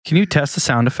Can you test the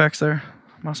sound effects there,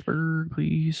 Mossberg,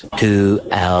 please? 2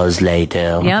 hours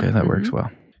later. Yep. Okay, that works well.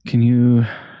 Can you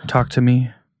talk to me?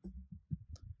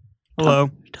 Hello.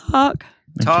 Talk.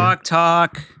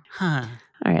 Talk. Huh.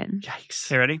 All right. Yikes.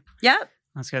 Okay, ready? Yep.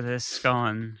 Let's get this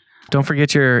going. Don't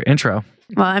forget your intro.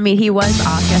 Well, I mean, he was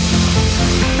off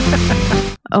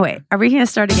yesterday. Oh, wait. Are we going to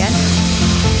start again?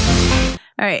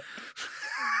 All right.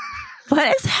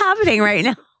 What is happening right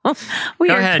now? Go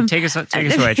ahead. Take us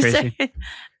away, Tracy.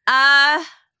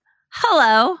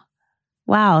 Hello.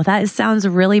 Wow, that sounds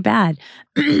really bad.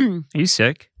 Are you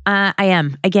sick? I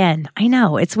am. Again, I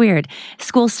know. It's weird.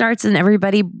 School starts and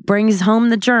everybody brings home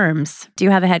the germs. Do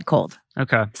you have a head cold?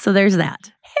 Okay. So there's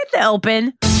that. Hit the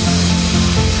open.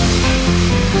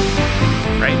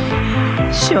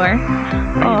 Right? Sure.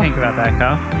 What do you think about that,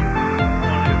 Kyle?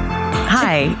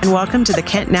 Hi, and welcome to the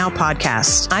Kent Now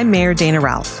podcast. I'm Mayor Dana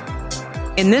Ralph.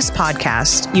 In this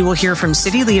podcast, you will hear from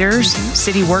city leaders,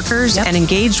 city workers, and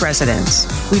engaged residents.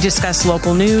 We discuss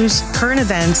local news, current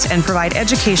events, and provide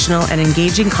educational and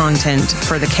engaging content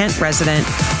for the Kent resident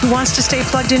who wants to stay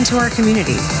plugged into our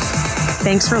community.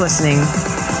 Thanks for listening.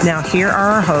 Now here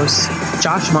are our hosts,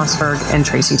 Josh Mossberg and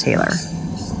Tracy Taylor.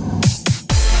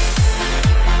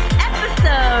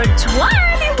 Episode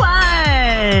 21.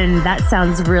 That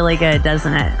sounds really good,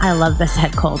 doesn't it? I love this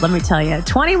head cold, let me tell you.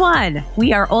 21.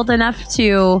 We are old enough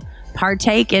to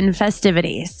partake in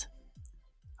festivities.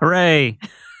 Hooray.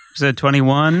 Episode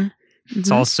 21.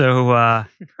 It's also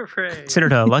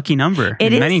considered a lucky number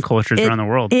in many cultures around the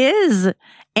world. It is.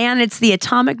 And it's the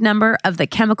atomic number of the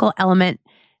chemical element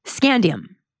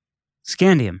scandium.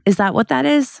 Scandium. Is that what that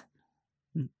is?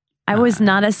 I was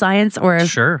not a science or a...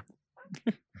 Sure.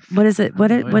 What is it?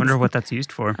 I wonder what that's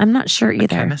used for. I'm not sure either.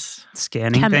 Chemist.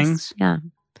 Scanning things? Yeah.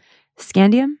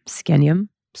 Scandium.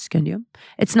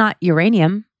 It's not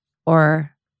uranium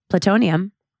or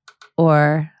plutonium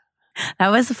or... That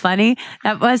was funny.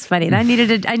 I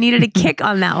needed a kick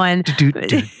on that one.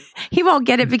 He won't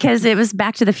get it because it was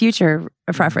Back to the Future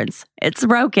reference. It's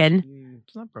broken.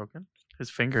 It's not broken. His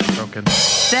finger's broken.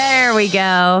 There we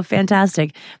go.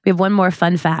 Fantastic. We have one more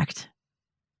fun fact.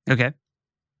 Okay.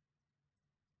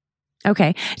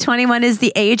 21 is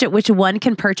the age at which one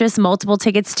can purchase multiple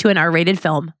tickets to an R-rated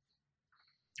film.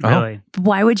 Really?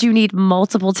 Why would you need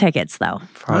multiple tickets, though?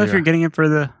 Well, if you're getting it for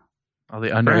the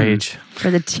underage. For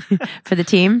the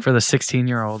team? For the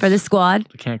 16-year-olds. For the squad?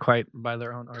 They can't quite buy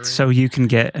their own R-rated. So you can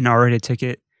get an R-rated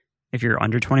ticket if you're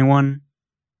under 21,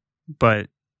 but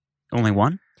only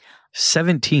one?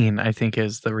 17, I think,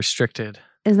 is the restricted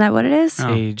Is that what it is?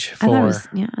 age I for...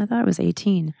 thought it was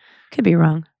 18. Could be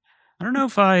wrong. I don't know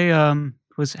if I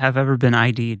have ever been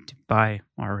ID'd to buy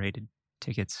R-rated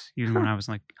tickets, even when I was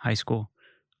like high school.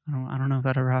 I don't know if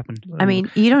that ever happened. I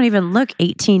mean, you don't even look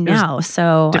 18 now,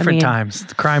 so... Different times.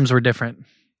 The crimes were different.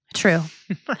 True.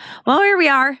 Well, here we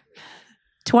are.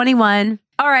 21.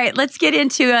 All right, let's get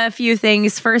into a few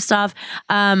things. First off,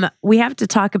 we have to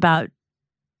talk about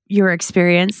your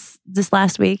experience this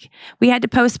last week. We had to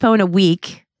postpone a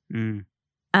week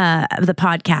of the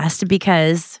podcast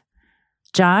because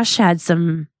Josh had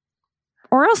some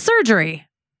oral surgery.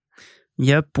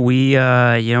 Yep,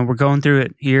 we're going through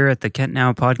it here at the Kent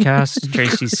Now podcast.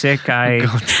 Tracy's sick. I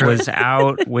was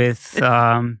out with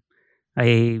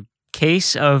a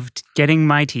case of getting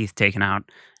my teeth taken out.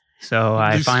 So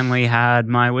I finally had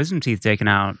my wisdom teeth taken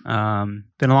out.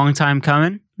 Been a long time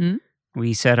coming.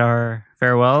 We said our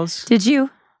farewells. Did you?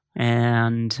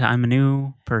 And I'm a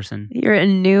new person. You're a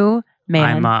new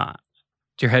man. I'm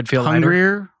Your head feel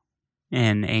hungrier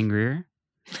and angrier.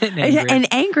 And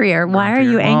angrier. Why are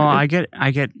you angry? Well,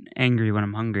 I get angry when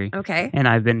I'm hungry. Okay. And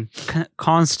I've been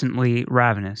constantly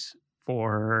ravenous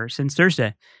since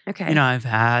Thursday. Okay. You know, I've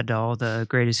had all the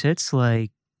greatest hits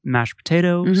like mashed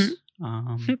potatoes.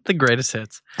 The greatest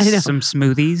hits. I know. Some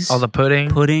smoothies. All the pudding.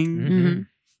 Mm-hmm.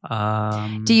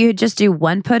 Do you just do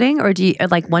one pudding or do you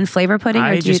like one flavor pudding?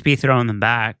 I just be throwing them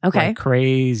back like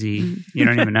crazy. You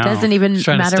don't even know. Doesn't even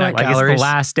matter what like it's the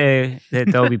last day that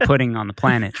they'll be putting on the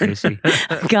planet, Tracy.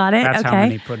 Got it. That's okay. how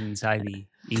many puddings I be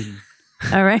eating.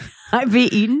 All right. I've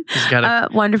been eating. He's got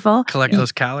to wonderful. collect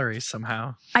those calories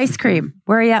somehow. Ice cream.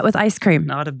 Where are you at with ice cream?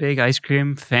 Not a big ice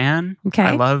cream fan. Okay.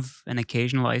 I love an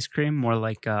occasional ice cream, more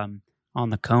like on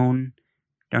the cone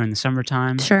during the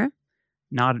summertime. Sure.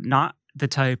 Not the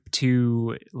type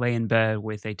to lay in bed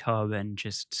with a tub and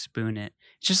just spoon it.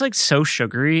 It's just like so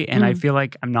sugary, and I feel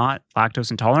like I'm not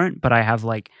lactose intolerant, but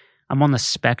I'm on the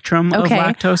spectrum of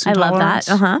lactose intolerance.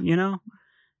 I love that. You know,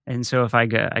 and so if I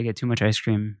get too much ice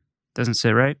cream, it doesn't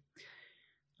sit right.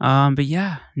 But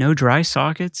yeah, no dry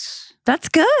sockets. That's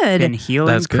good. Been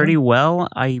healing pretty well,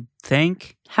 I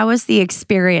think. How was the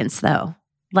experience though?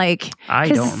 Like, I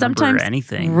 'cause don't remember sometimes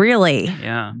anything. really.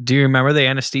 Yeah. Do you remember the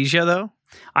anesthesia though?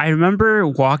 I remember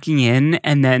walking in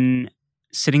and then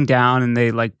sitting down and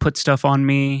they like put stuff on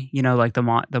me, like the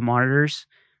monitors,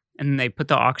 and then they put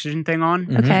the oxygen thing on.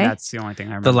 Mhm. Okay. That's the only thing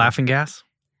I remember. The laughing gas?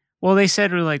 Well, they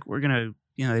said we're going to,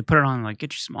 they put it on like,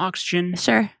 get you some oxygen.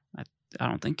 Sure. I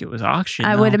don't think it was oxygen.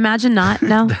 I no. would imagine not.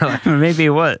 No. Maybe it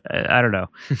was. I don't know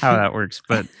how that works.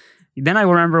 But then I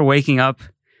remember waking up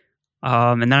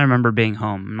and then I remember being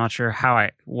home. I'm not sure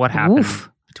what happened Oof.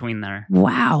 between there.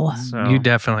 Wow. So You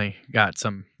definitely got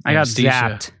some I got anesthesia.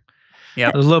 zapped.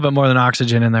 Yep. There's a little bit more than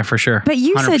oxygen in there for sure. But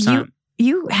you said 100%.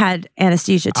 you had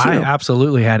anesthesia too. I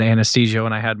absolutely had anesthesia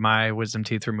when I had my wisdom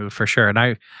teeth removed for sure. And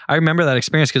I remember that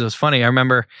experience because it was funny. I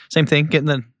remember same thing, getting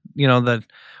the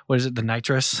what is it, the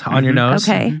nitrous on your nose.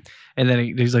 Okay. And then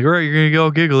he's like, all right, you're going to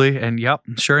go giggly. And yep,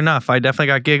 sure enough, I definitely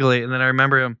got giggly. And then I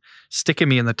remember him sticking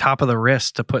me in the top of the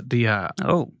wrist to put the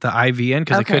IV in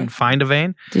because I Okay. couldn't find a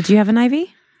vein. Did you have an IV?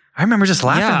 I remember just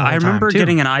laughing. Yeah, the whole I remember time, too.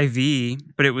 getting an IV,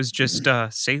 but it was just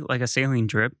like a saline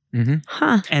drip. Mm-hmm.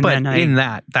 Huh. And But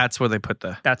then that's where they put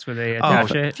the. that's where they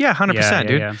attach it. Yeah, 100%,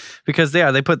 dude. Yeah. Because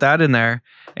they put that in there.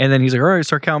 And then he's like, all right,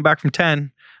 start counting back from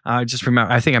 10. I just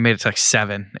remember, I think I made it to like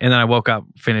 7. And then I woke up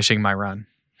finishing my run.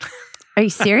 Are you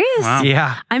serious? Wow.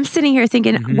 Yeah. I'm sitting here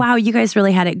thinking, Mhm. wow, you guys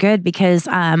really had it good because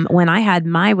when I had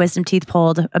my wisdom teeth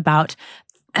pulled about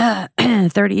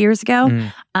 30 years ago,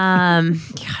 Mm.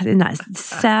 God, isn't that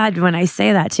sad when I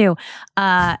say that too?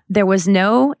 There was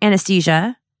no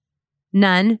anesthesia,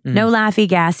 none, no laffy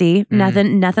gassy,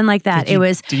 nothing like that.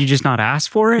 Did you just not ask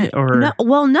for it, or No,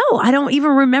 well, no, I don't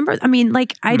even remember. I mean,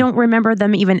 like, I don't remember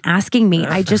them even asking me.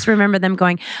 I just remember them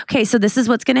going, okay, so this is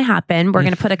what's going to happen. We're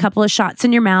going to put a couple of shots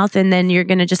in your mouth and then you're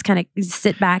going to just kind of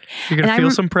sit back. You're going to And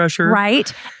feel some pressure.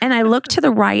 Right. And I looked to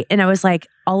the right and I was like,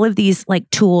 all of these like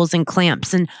tools and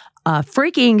clamps and a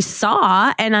freaking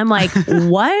saw. And I'm like,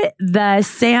 what the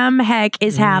Sam heck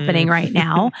is happening right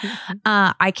now?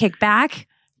 I kick back.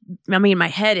 I mean, my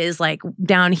head is like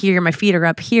down here, my feet are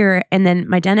up here. And then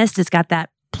my dentist has got that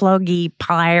pluggy,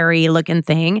 pliry looking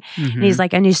thing. And he's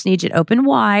like, I just need you to open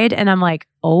wide. And I'm like,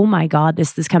 oh my God,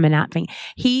 this is coming at me.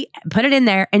 He put it in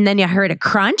there and then you heard a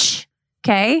crunch.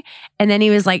 Okay. And then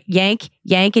he was like, yank,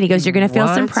 yank. And he goes, you're going to feel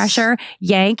some What? pressure.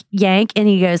 Yank, yank. And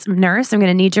he goes, nurse, I'm going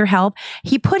to need your help.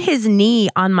 He put his knee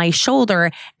on my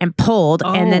shoulder and pulled.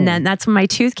 And then that's when my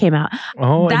tooth came out.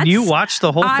 Oh, and you That's- watched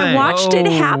the whole thing. I watched it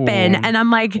happen. Oh. And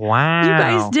I'm like, Wow. you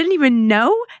guys didn't even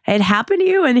know it happened to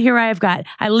you. And here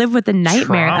I live with the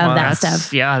nightmare Trauma. of that That's-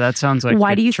 stuff. Yeah, that sounds like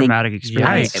Why a do you think- traumatic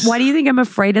experience. Yikes. Why do you think I'm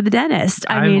afraid of the dentist?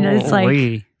 I mean, it's like,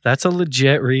 Holy. That's a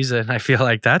legit reason. I feel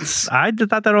like I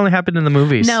thought that only happened in the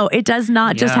movies. no, it does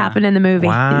not just Yeah. happen in the movies.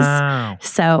 Wow.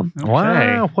 So, Okay.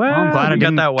 Wow. Well, I'm glad I you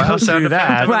didn't got that wow go sound through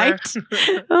that. effect over right?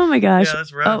 there. Oh my Yeah, gosh.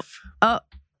 that's rough.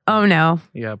 Oh no.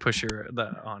 Yeah, push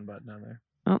the on button down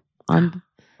there.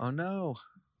 Oh no.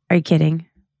 Are you kidding?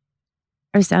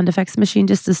 Our sound effects machine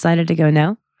just decided to go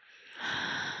no.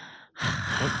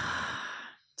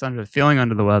 It's feeling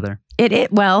under the weather.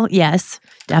 Well, yes,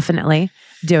 definitely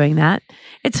doing that.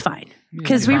 It's fine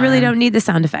because we really don't need the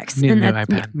sound effects. Need a new that's-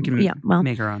 iPad. We can Yeah, well,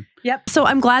 make our own. yep. So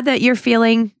I'm glad that you're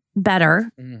feeling better.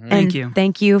 Mhm. And Thank you.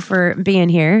 Thank you for being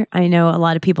here. I know a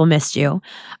lot of people missed you.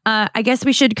 I guess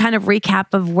we should kind of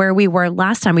recap of where we were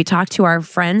last time. We talked to our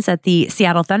friends at the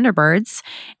Seattle Thunderbirds,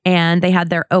 and they had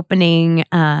their opening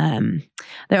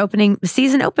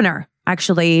season opener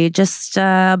actually just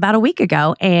about a week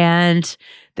ago, and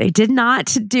they did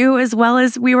not do as well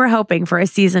as we were hoping for a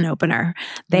season opener.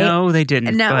 No, they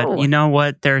didn't. No. But you know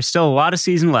what? There's still a lot of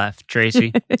season left,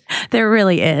 Tracy. There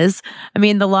really is. I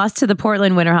mean, the loss to the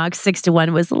Portland Winterhawks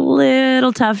 6-1 was a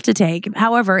little tough to take.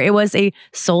 However, it was a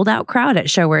sold out crowd at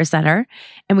ShoWare Center.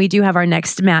 And we do have our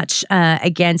next match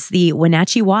against the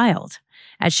Wenatchee Wild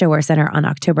at ShoWare Center on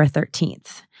October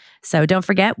 13th. So don't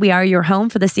forget, we are your home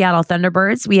for the Seattle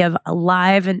Thunderbirds. We have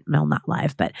not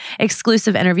live, but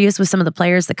exclusive interviews with some of the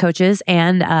players, the coaches,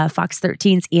 and Fox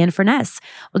 13's Ian Furness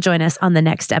will join us on the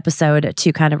next episode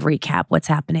to kind of recap what's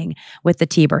happening with the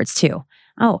T-Birds too.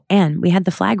 Oh, and we had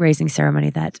the flag raising ceremony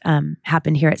that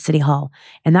happened here at City Hall.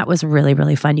 And that was really,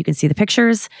 really fun. You can see the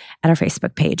pictures at our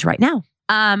Facebook page right now.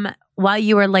 While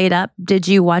you were laid up, did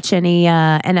you watch any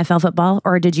NFL football,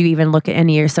 or did you even look at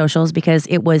any of your socials? Because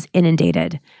it was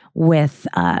inundated with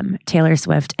Taylor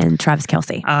Swift and Travis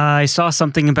Kelce. I saw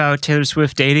something about Taylor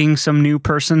Swift dating some new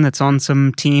person that's on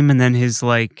some team, and then his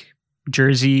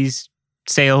jerseys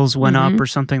sales went up or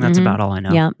something. That's about all I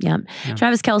know. Yeah.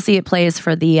 Travis Kelce plays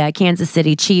for the Kansas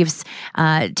City Chiefs.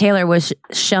 Taylor was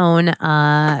shown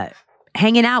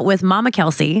hanging out with Mama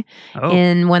Kelce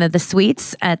in one of the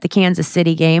suites at the Kansas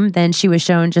City game. Then she was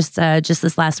shown just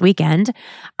this last weekend,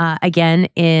 again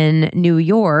in New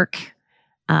York,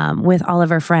 with all of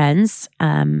her friends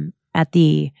at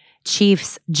the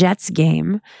Chiefs-Jets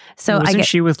game. So wasn't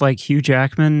she with like Hugh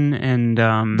Jackman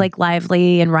and Blake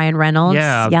Lively and Ryan Reynolds?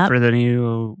 Yeah, for the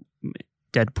new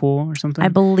Deadpool or something. I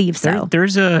believe so.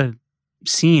 There's a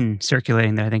scene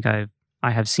circulating that I think I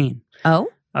have seen. Oh,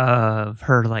 of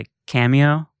her like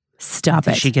cameo. Stop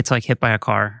it! She gets like hit by a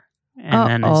car, and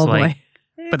then it's like,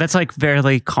 but that's like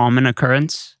very common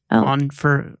occurrence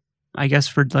for like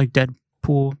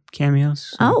Deadpool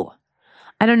cameos. So.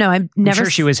 I don't know. I'm sure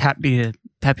she was happy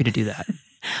to do that.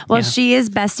 Well, she is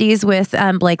besties with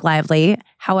Blake Lively.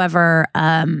 However,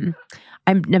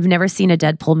 I've never seen a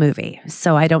Deadpool movie,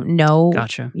 so I don't know.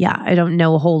 Gotcha. Yeah, I don't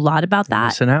know a whole lot about that.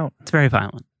 Listen out. It's very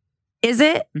violent. Is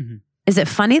it? Mm-hmm. Is it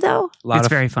funny though? It's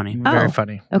very funny. Very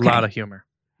funny. Okay. A lot of humor.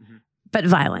 But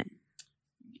violent.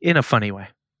 In a funny way.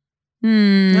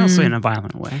 Also in a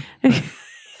violent way.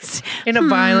 In a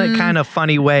violent kind of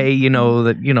funny way,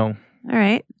 All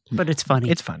right. But it's funny.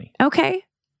 It's funny. Okay.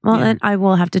 Well, then I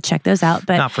will have to check those out.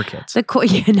 But not for kids.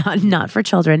 Not for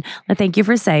children. Thank you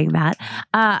for saying that.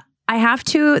 I have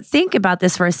to think about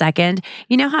this for a second.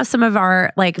 You know how some of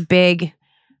our like big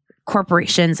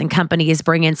corporations and companies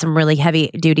bring in some really heavy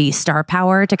duty star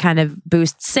power to kind of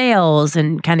boost sales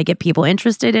and kind of get people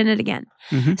interested in it again.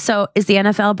 Mm-hmm. So is the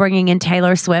NFL bringing in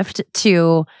Taylor Swift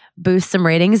to boost some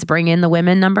ratings, bring in the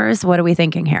women numbers? What are we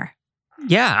thinking here?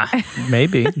 Yeah,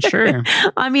 maybe. Sure.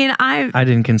 I mean, I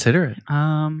didn't consider it.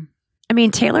 I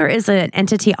mean, Taylor is an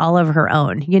entity all of her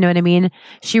own. You know what I mean?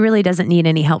 She really doesn't need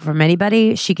any help from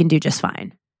anybody. She can do just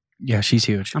fine. Yeah, she's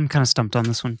huge. I'm kind of stumped on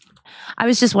this one. I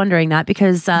was just wondering that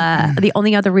because the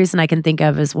only other reason I can think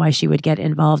of is why she would get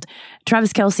involved.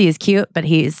 Travis Kelce is cute, but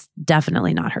he's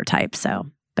definitely not her type. So,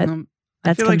 but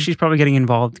I feel like she's probably getting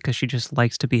involved because she just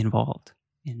likes to be involved.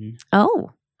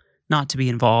 Not to be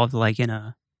involved like in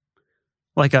a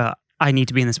I need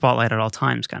to be in the spotlight at all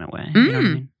times kind of way. You know what I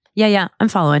mean? Yeah. I'm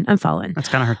following. That's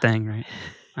kind of her thing, right?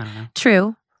 I don't know.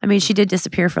 True. I mean, she did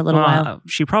disappear for a little while.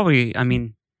 She probably,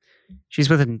 she's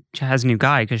she has a new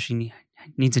guy because she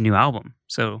needs a new album.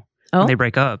 So when they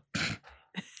break up,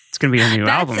 it's going to be a new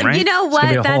album, right? You know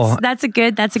what? That's a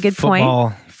good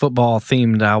point. Football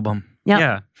themed album. Yep.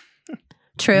 Yeah.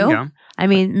 True. Yeah. I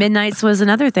mean, Midnights was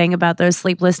another thing about those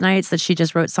sleepless nights that she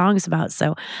just wrote songs about.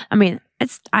 So, I mean,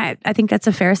 I think that's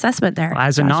a fair assessment there.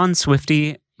 As a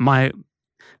non-Swiftie,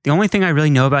 the only thing I really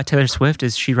know about Taylor Swift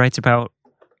is she writes about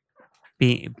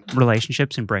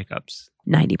relationships and breakups.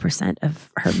 90%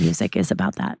 of her music is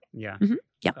about that. Yeah. Mm-hmm.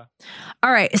 Yep. Okay.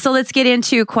 All right. So let's get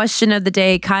into question of the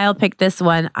day. Kyle picked this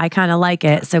one. I kind of like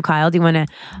it. So Kyle, do you want to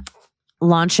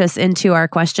launch us into our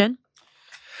question?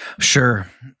 Sure.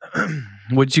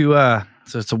 Would you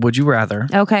so would you rather?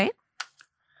 Okay.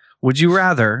 Would you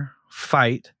rather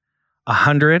fight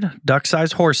 100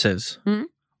 duck-sized horses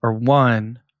or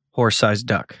one horse-sized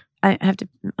duck?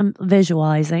 I'm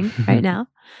visualizing right now.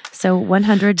 So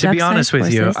 100 To be honest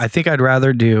with you, I think I'd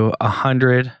rather do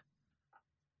 100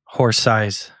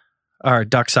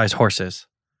 duck-sized horses.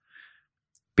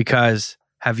 Because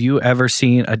have you ever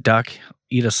seen a duck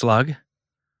eat a slug?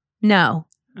 No.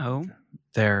 Oh.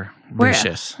 They're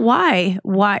vicious. Why?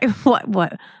 What? Why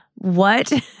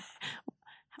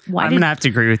I'm going to have to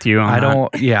agree with you on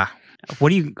that. Yeah. How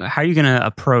are you going to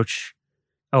approach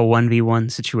a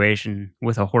 1v1 situation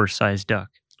with a horse-sized duck?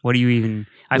 What do you even...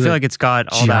 I feel like it's got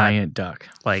all giant duck.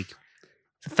 Like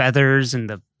feathers and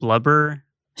the blubber.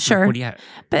 Sure. What do you have?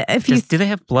 But do they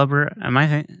have blubber?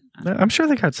 I'm sure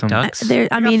they got some ducks.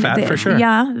 Fat for sure.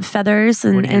 Yeah, feathers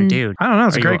and dude. I don't know.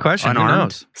 It's a great question. Who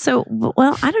knows? So,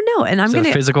 well, I don't know. And I'm going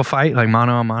to physical fight like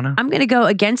mano a mano. I'm going to go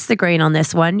against the grain on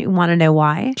this one. You want to know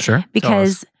why? Sure.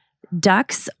 Because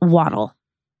ducks waddle.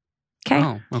 Okay.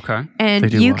 Oh, okay.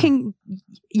 And you can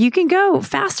go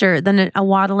faster than a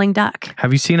waddling duck.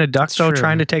 Have you seen a duck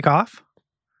trying to take off?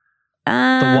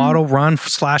 The waddle, run,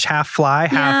 / half fly,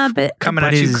 half coming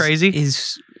at you crazy.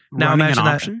 Now imagine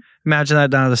that. Imagine that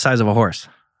down to the size of a horse.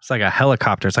 It's like a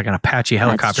helicopter. It's like an Apache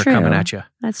helicopter coming at you.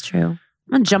 That's true. I'm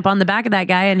gonna jump on the back of that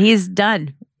guy and he's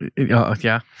done. Oh,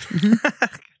 yeah.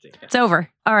 It's over.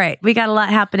 All right. We got a lot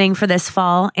happening for this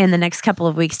fall in the next couple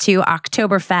of weeks too.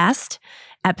 Oktoberfest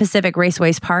at Pacific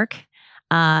Raceways Park.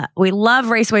 We love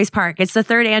Raceways Park. It's the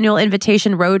 3rd annual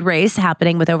invitation road race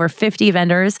happening with over 50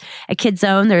 vendors. At Kids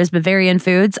Zone, there's Bavarian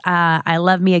foods. I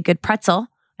love me a good pretzel.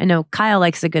 I know Kyle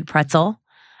likes a good pretzel.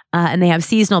 And they have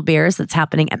seasonal beers that's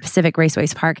happening at Pacific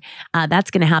Raceways Park.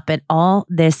 That's going to happen all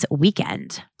this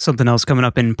weekend. Something else coming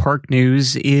up in park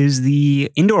news is the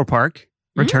indoor park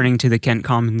returning to the Kent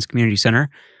Commons Community Center.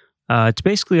 It's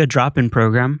basically a drop-in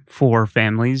program for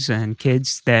families and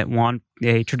kids that want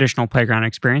a traditional playground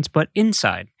experience, but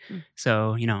inside.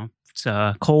 So, it's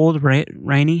cold,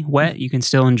 rainy, wet. You can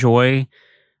still enjoy,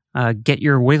 get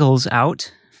your wiggles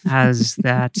out, as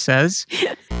that says.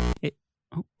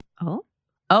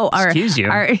 Excuse you.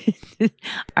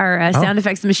 Our sound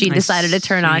effects machine decided to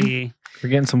turn on. We're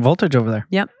getting some voltage over there.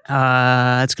 Yep.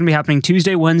 It's going to be happening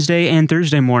Tuesday, Wednesday, and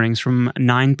Thursday mornings from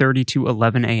 9:30 to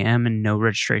 11 a.m. and no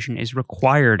registration is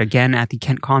required, again, at the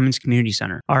Kent Commons Community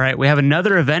Center. All right, we have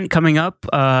another event coming up.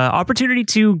 Opportunity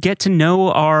to get to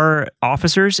know our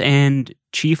officers and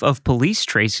Chief of Police,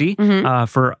 Tracy,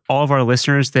 for all of our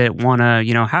listeners that want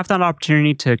to, have that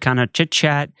opportunity to kind of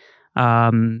chit-chat,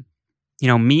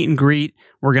 meet and greet.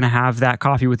 We're going to have that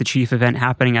Coffee with the Chief event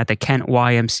happening at the Kent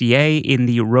YMCA in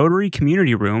the Rotary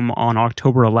Community Room on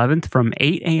October 11th from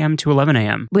 8 a.m. to 11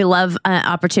 a.m. We love an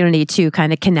opportunity to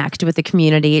kind of connect with the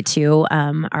community too.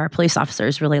 Our police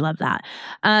officers really love that.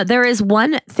 There is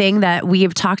one thing that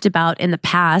we've talked about in the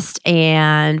past,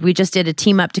 and we just did a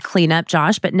team up to clean up,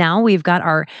 Josh, but now we've got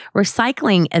our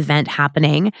recycling event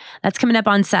happening. That's coming up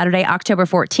on Saturday, October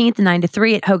 14th, 9 to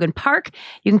 3 at Hogan Park.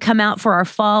 You can come out for our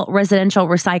fall residential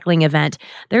recycling event.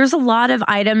 There's a lot of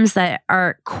items that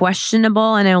are questionable.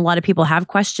 I know a lot of people have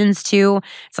questions too.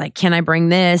 It's like, can I bring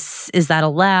this? Is that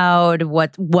allowed?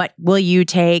 What will you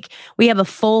take? We have a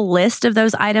full list of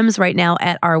those items right now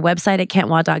at our website at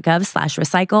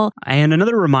kentwa.gov/recycle. And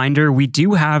another reminder, we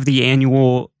do have the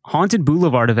annual Haunted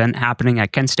Boulevard event happening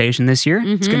at Kent Station this year.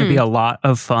 It's going to be a lot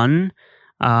of fun.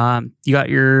 You got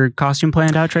your costume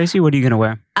planned out, Tracy? What are you going to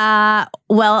wear?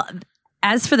 Well,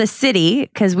 as for the city,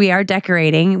 because we are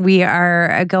decorating, we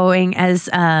are going as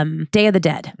Day of the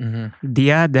Dead.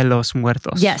 Dia de los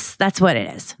Muertos. Yes, that's what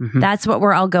it is. That's what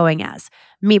we're all going as.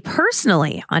 Me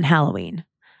personally, on Halloween,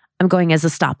 I'm going as a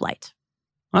stoplight.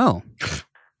 Oh,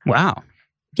 wow.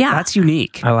 Yeah. That's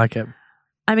unique. I like it.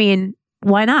 I mean,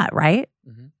 why not, right?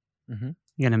 You're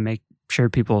going to make sure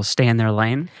people stay in their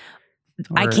lane?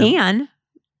 I can.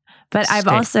 But I've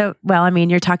also,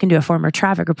 you're talking to a former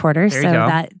traffic reporter, so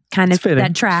that kind of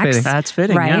that tracks. That's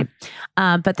fitting, right?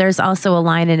 Yeah. But there's also a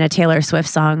line in a Taylor Swift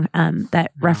song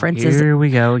that references here we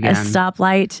go again. A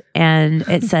stoplight, and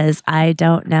it says, I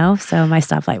don't know. So my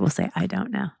stoplight will say, I don't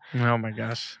know. Oh my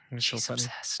gosh. She's so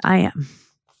obsessed. I am.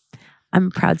 I'm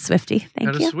a proud Swiftie.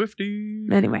 Thank you. Swiftie.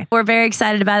 Anyway, we're very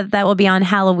excited about it. That will be on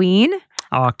Halloween.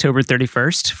 October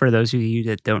 31st, for those of you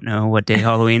that don't know what day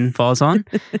Halloween falls on.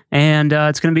 And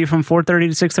it's going to be from 4:30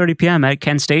 to 6:30 p.m. at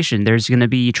Kent Station. There's going to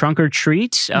be trunk or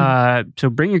treat. So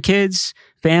bring your kids,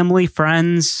 family,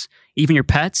 friends, even your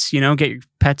pets. Get your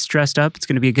pets dressed up. It's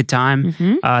going to be a good time.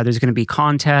 There's going to be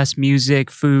contests,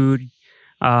 music, food,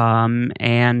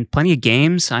 and plenty of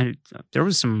games. There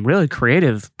was some really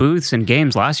creative booths and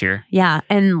games last year. Yeah,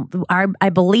 and I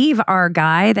believe our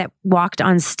guy that walked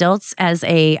on stilts as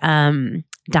a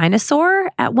dinosaur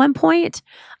at one point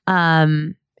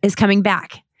is coming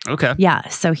back. Okay. Yeah,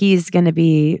 so he's going to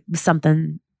be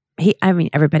something.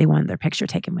 Everybody wanted their picture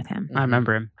taken with him. I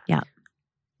remember him. Yeah.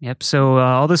 Yep. So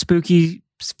all the spooky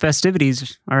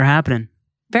festivities are happening.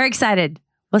 Very excited.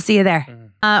 We'll see you there.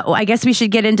 I guess we should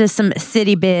get into some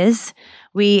city biz.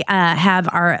 We have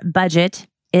our budget.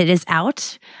 It is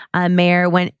out. Mayor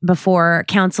went before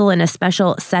council in a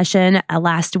special session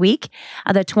last week.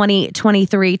 The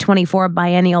 2023-24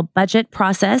 biennial budget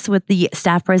process with the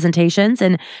staff presentations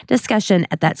and discussion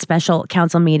at that special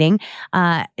council meeting.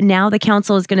 Now the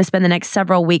council is going to spend the next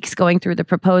several weeks going through the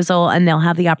proposal, and they'll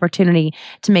have the opportunity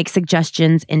to make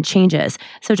suggestions and changes.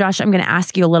 So Josh, I'm going to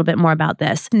ask you a little bit more about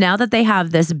this. Now that they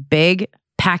have this big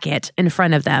packet in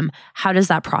front of them, how does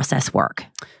that process work?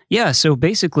 Yeah, so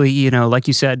basically, like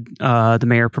you said, the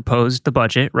mayor proposed the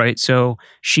budget, right? So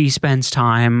she spends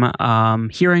time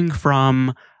hearing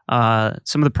from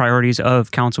some of the priorities of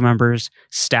council members,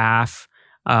 staff,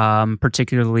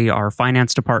 particularly our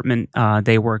finance department.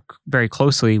 They work very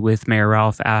closely with Mayor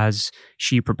Ralph as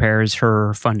she prepares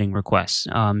her funding requests.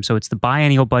 So it's the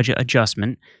biennial budget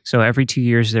adjustment. So every 2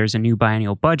 years, there's a new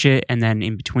biennial budget, and then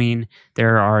in between,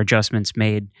 there are adjustments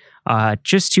made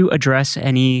just to address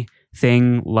anything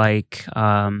like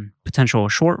potential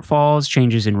shortfalls,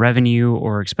 changes in revenue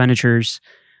or expenditures,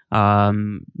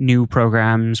 new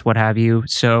programs, what have you.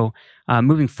 So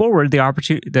moving forward,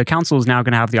 the council is now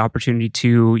going to have the opportunity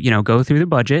to, go through the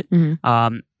budget,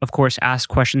 of course, ask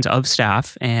questions of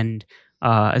staff, and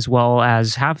as well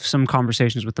as have some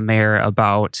conversations with the mayor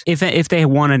about if they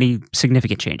want any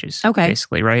significant changes. Okay.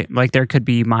 Basically, right? Like there could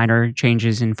be minor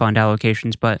changes in fund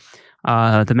allocations, but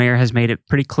the mayor has made it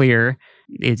pretty clear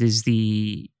it is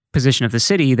the position of the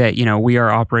city that, we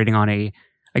are operating on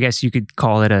I guess you could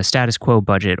call it a status quo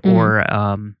budget or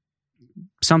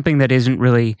something that isn't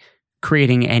really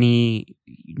creating any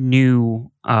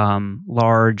new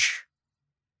large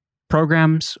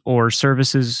programs or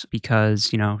services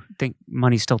because, I think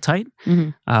money's still tight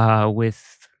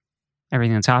with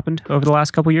everything that's happened over the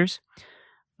last couple of years.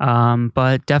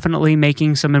 But definitely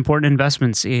making some important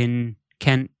investments in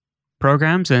Kent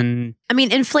programs. And I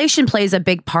mean, inflation plays a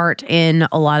big part in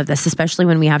a lot of this, especially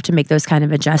when we have to make those kind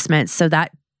of adjustments. So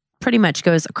that pretty much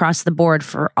goes across the board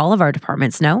for all of our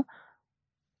departments, no?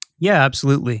 Yeah,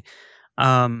 absolutely.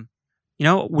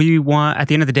 We want, at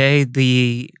the end of the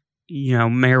day,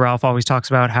 Mayor Ralph always talks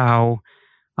about how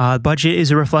budget is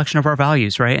a reflection of our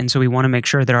values, right? And so we want to make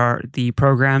sure that the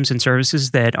programs and services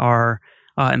that are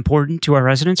important to our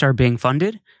residents are being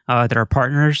funded, that our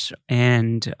partners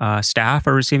and staff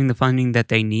are receiving the funding that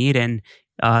they need. And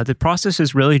the process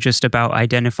is really just about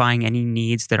identifying any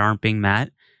needs that aren't being met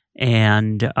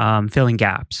and filling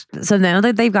gaps. So now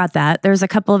that they've got that, there's a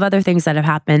couple of other things that have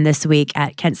happened this week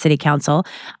at Kent City Council.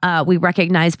 We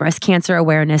recognize Breast Cancer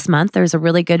Awareness Month. There's a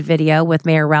really good video with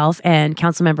Mayor Ralph and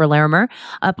Councilmember Larimer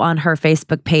up on her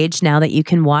Facebook page now that you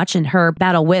can watch in her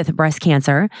battle with breast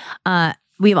cancer.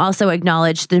 We've also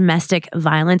acknowledged Domestic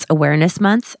Violence Awareness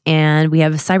Month, and we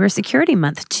have Cybersecurity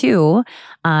Month too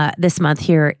this month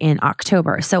here in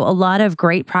October. So a lot of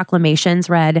great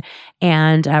proclamations read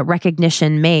and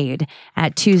recognition made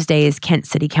at Tuesday's Kent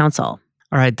City Council.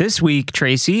 All right, this week,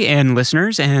 Tracy and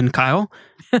listeners and Kyle,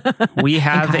 we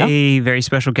have a very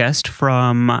special guest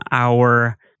from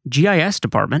our GIS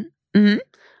department.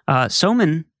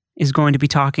 Somen is going to be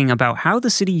talking about how the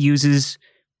city uses,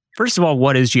 first of all,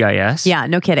 what is GIS? Yeah,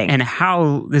 no kidding. And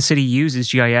how the city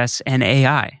uses GIS and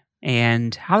AI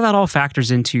and how that all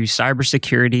factors into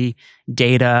cybersecurity,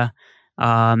 data,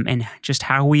 and just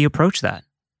how we approach that.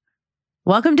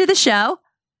 Welcome to the show.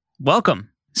 Welcome.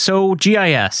 So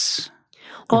GIS,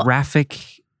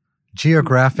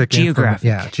 Geographic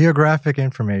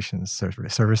information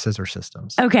services or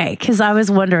systems. Okay, because I was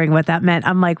wondering what that meant.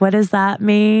 I'm like, what does that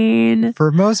mean?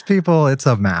 For most people, it's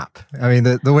a map. I mean,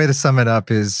 the way to sum it up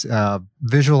is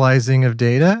visualizing of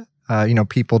data.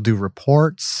 People do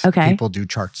reports. Okay. People do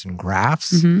charts and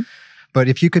graphs. But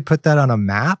if you could put that on a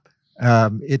map,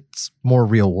 it's more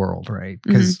real world, right?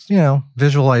 Because,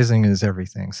 visualizing is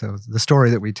everything. So the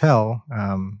story that we tell,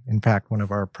 in fact, one of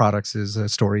our products is a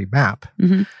story map.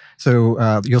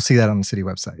 So you'll see that on the city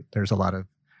website. There's a lot of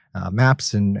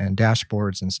maps and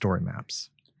dashboards and story maps.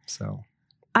 So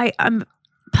I'm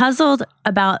puzzled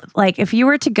about, like, if you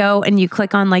were to go and you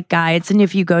click on like guides, and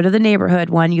if you go to the neighborhood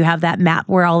one, you have that map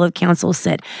where all the councils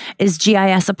sit. Is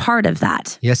GIS a part of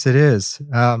that? Yes, it is.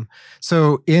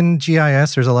 So in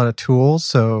GIS, there's a lot of tools.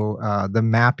 So the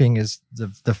mapping is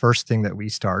the first thing that we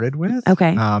started with.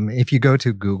 Okay. If you go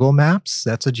to Google Maps,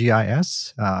 that's a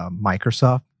GIS.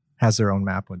 Microsoft has their own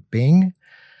map with Bing,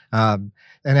 and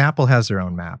Apple has their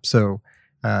own map. So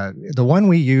the one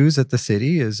we use at the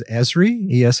city is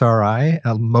Esri,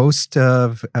 ESRI. Most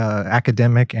of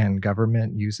academic and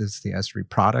government uses the Esri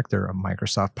product. They're a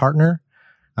Microsoft partner.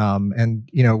 And,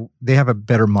 they have a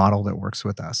better model that works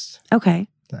with us. Okay.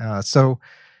 So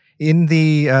in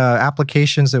the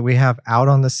applications that we have out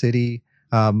on the city,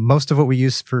 most of what we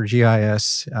use for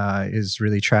GIS is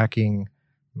really tracking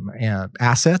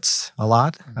assets a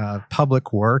lot.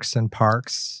 Public works and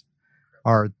parks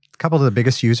are a couple of the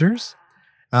biggest users.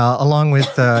 Along with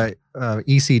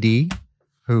ECD,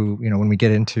 who, when we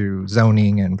get into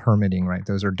zoning and permitting, right,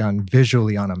 those are done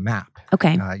visually on a map.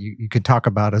 Okay. You could talk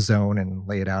about a zone and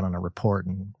lay it out on a report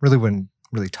and really wouldn't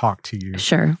really talk to you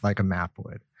like a map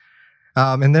would.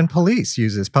 And then public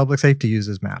safety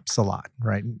uses maps a lot,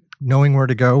 right? Knowing where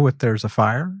to go if there's a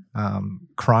fire,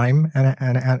 crime,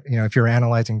 and if you're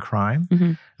analyzing crime,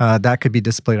 that could be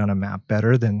displayed on a map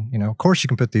better than, of course you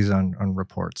can put these on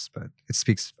reports, but it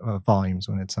speaks volumes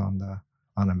when it's on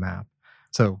a map.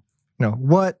 So,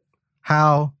 what,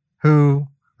 how, who,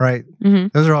 right?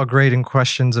 Those are all great in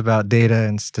questions about data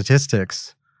and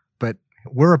statistics, but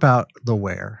we're about the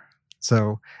where.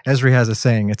 So Esri has a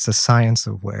saying, it's the science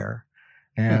of where.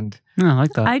 And I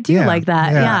like that. I do like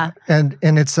that. Yeah. And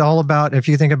it's all about, if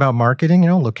you think about marketing,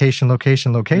 location,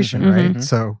 right?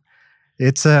 So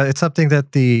it's something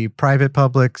that the private,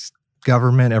 public,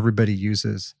 government, everybody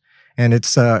uses. And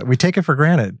it's we take it for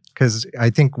granted because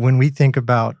I think when we think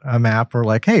about a map, we're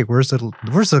like, hey, where's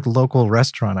the local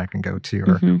restaurant I can go to?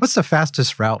 Or what's the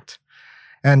fastest route?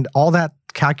 And all that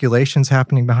calculations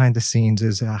happening behind the scenes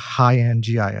is a high-end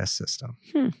GIS system.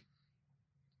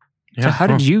 So how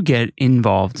did you get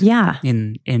involved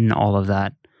in all of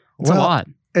that? It's a lot.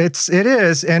 It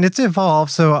is, and it's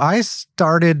evolved. So I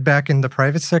started back in the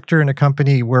private sector in a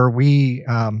company where we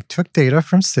took data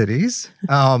from cities.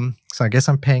 So I guess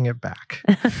I'm paying it back.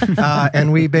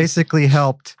 And we basically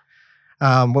helped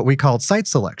what we called site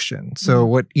selection. So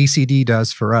what ECD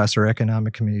does for us, or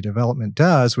Economic Community Development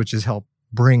does, which is help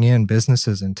bring in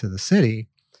businesses into the city.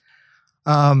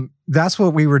 That's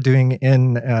what we were doing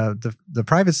in the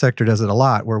private sector does it a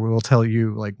lot, where we will tell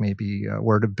you like maybe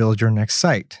where to build your next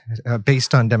site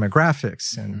based on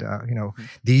demographics. And,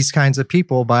 these kinds of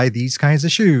people buy these kinds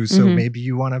of shoes. So maybe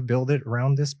you want to build it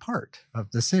around this part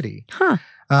of the city. Huh.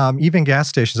 Even gas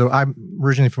stations. So I'm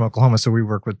originally from Oklahoma, so we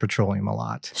work with petroleum a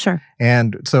lot. Sure.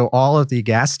 And so all of the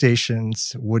gas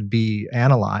stations would be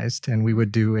analyzed, and we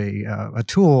would do a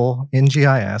tool in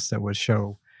GIS that would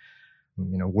show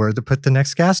where to put the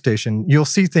next gas station. You'll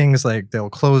see things like they'll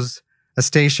close a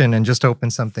station and just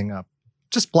open something up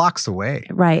just blocks away.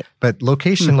 Right. But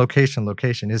location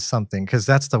is something, because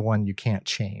that's the one you can't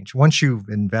change. Once you've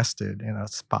invested in a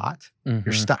spot,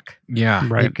 you're stuck. Yeah.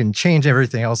 Right. You can change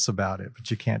everything else about it, but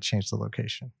you can't change the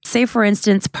location. Say, for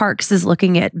instance, Parks is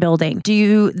looking at building.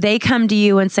 They come to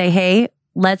you and say, hey,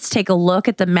 let's take a look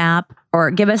at the map,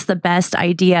 or give us the best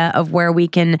idea of where we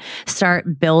can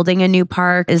start building a new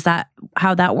park? Is that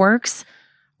how that works?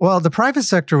 Well, the private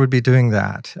sector would be doing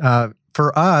that.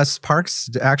 For us, Parks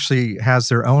actually has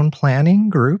their own planning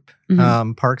group.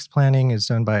 Parks planning is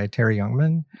done by Terry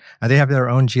Youngman. They have their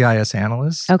own GIS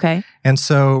analysts. Okay. And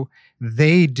so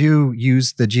they do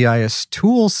use the GIS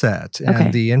tool set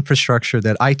and the infrastructure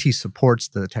that IT supports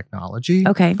the technology.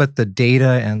 Okay. But the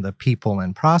data and the people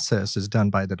and process is done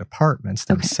by the departments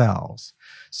themselves.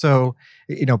 So,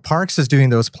 Parks is doing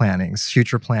those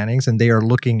future plannings, and they are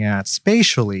looking at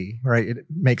spatially, right? It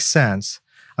makes sense.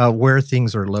 Where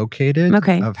things are located,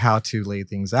 of how to lay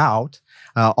things out.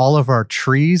 All of our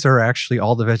trees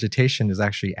all the vegetation is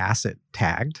actually asset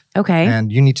tagged. Okay.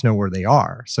 And you need to know where they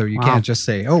are. So you can't just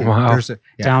say, there's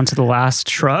down to the last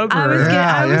shrub. I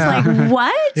was like,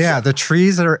 what? Yeah, the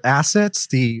trees are assets.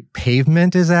 The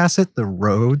pavement is asset. The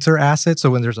roads are assets. So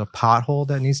when there's a pothole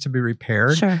that needs to be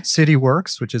repaired, City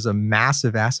Works, which is a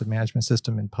massive asset management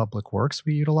system in public works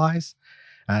we utilize.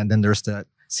 And then there's the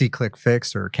See-Click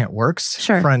Fix or Kent Works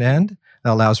front end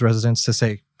that allows residents to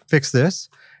say, fix this.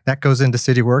 That goes into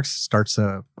City Works, starts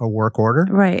a work order.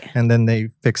 Right. And then they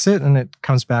fix it, and it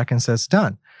comes back and says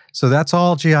done. So that's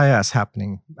all GIS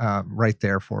happening right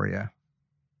there for you.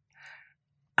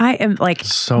 I am like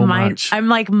I'm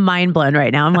like mind blown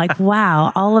right now. I'm like,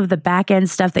 wow, all of the back end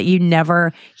stuff that you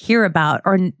never hear about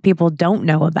or people don't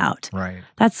know about. Right.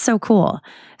 That's so cool.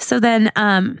 So then,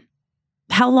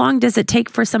 how long does it take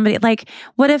for somebody, like,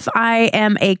 what if I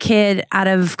am a kid out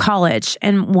of college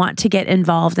and want to get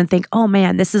involved and think, oh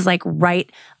man, this is like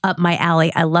right up my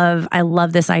alley. I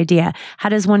love this idea. How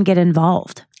does one get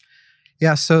involved?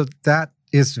 Yeah, so that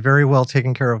is very well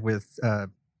taken care of with,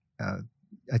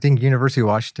 I think University of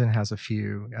Washington has a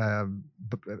few.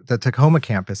 The Tacoma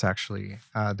campus, actually,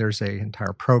 there's an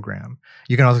entire program.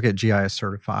 You can also get GIS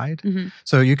certified.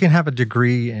 So you can have a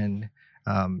degree in,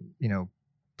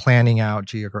 planning out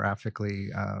geographically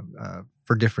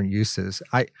for different uses.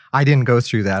 I didn't go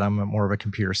through that. I'm more of a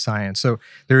computer science. So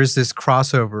there is this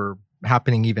crossover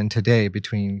happening even today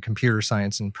between computer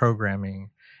science and programming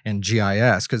and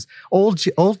GIS. Because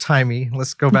old-timey,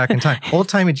 let's go back in time,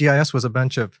 old-timey GIS was a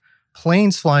bunch of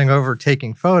planes flying over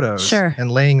taking photos and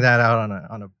laying that out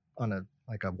on a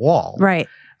like a wall. Right.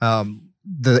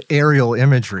 The aerial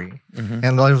imagery.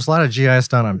 And there was a lot of GIS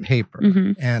done on paper.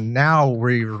 And now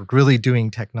we're really doing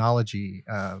technology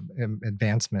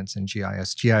advancements in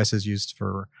GIS. GIS is used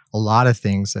for a lot of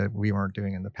things that we weren't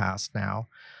doing in the past now.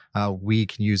 We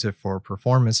can use it for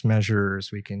performance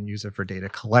measures. We can use it for data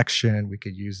collection. We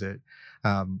could use it.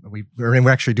 We're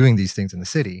actually doing these things in the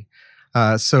city.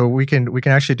 So we can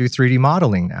actually do 3D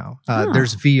modeling now.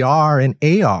 There's VR and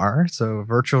AR, so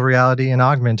virtual reality and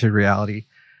augmented reality,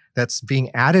 that's being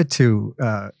added to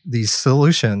these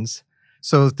solutions.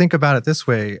 So think about it this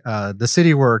way. The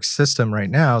City Works system right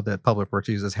now that Public Works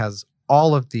uses has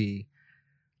all of the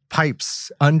pipes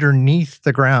underneath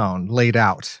the ground laid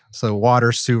out. So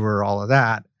water, sewer, all of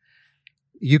that.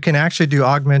 You can actually do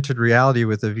augmented reality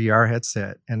with a VR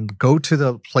headset and go to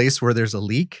the place where there's a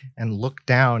leak and look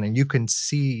down, and you can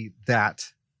see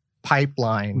that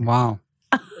pipeline. Wow.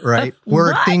 Right?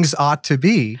 Where things ought to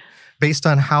be, based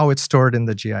on how it's stored in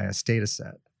the GIS data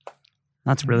set.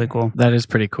 That's really cool. That is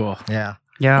pretty cool. Yeah.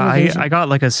 Yeah, I got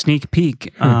like a sneak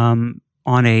peek on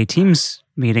a Teams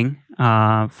meeting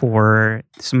for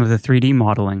some of the 3D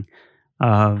modeling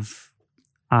of,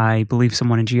 I believe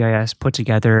someone in GIS put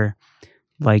together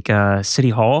like a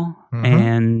city hall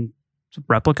and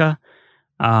replica,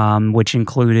 which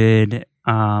included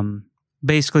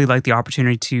basically like the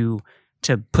opportunity to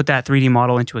put that 3D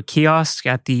model into a kiosk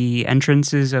at the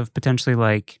entrances of potentially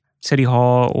like City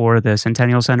Hall or the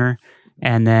Centennial Center,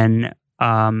 and then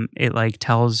it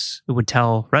would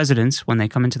tell residents when they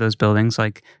come into those buildings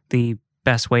like the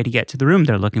best way to get to the room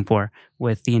they're looking for,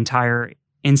 with the entire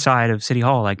inside of City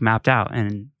Hall like mapped out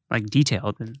and like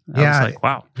detailed. And I was like,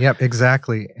 wow. Yep,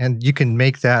 exactly. And you can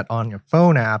make that on your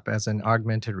phone app as an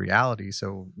augmented reality.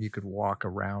 So you could walk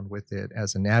around with it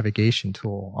as a navigation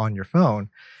tool on your phone.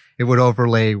 It would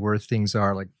overlay where things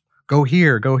are, like go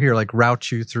here, like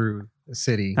route you through the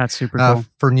city. That's super cool.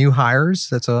 For new hires,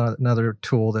 that's another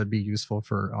tool that'd be useful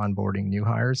for onboarding new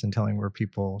hires and telling where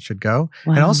people should go.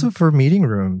 Wow. And also for meeting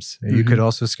rooms. You could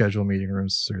also schedule meeting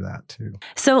rooms through that too.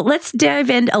 So let's dive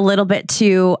in a little bit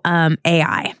to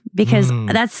AI, because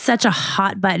that's such a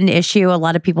hot button issue. A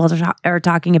lot of people are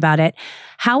talking about it.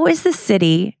 How is the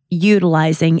city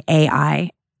utilizing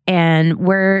AI, and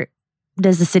where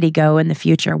does the city go in the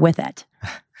future with it?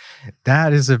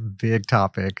 That is a big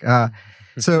topic.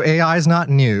 So AI is not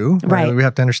new. Right. We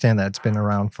have to understand that. It's been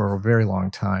around for a very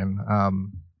long time.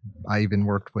 I even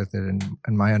worked with it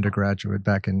in my undergraduate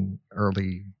back in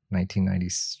early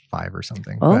 1995 or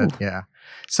something. Oh. But yeah.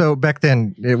 So back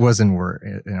then it wasn't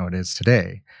where it is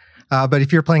today. But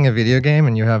if you're playing a video game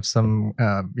and you have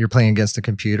you're playing against a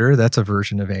computer, that's a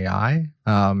version of AI.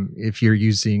 If you're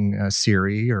using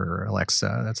Siri or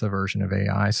Alexa, that's a version of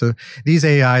AI. So these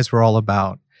AIs were all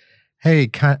about, hey,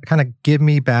 kind of give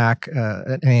me back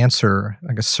an answer,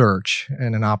 like a search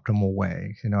in an optimal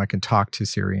way. I can talk to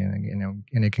Siri and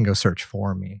it can go search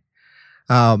for me.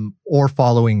 Or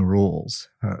following rules,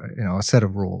 a set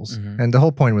of rules. And the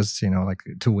whole point was, like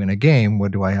to win a game,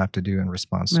 what do I have to do in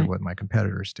response to what my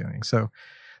competitor is doing? So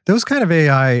those kind of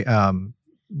AI,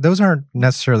 those aren't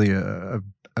necessarily a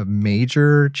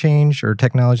major change or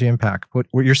technology impact.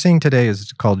 What you're seeing today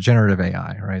is called generative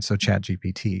AI, right? So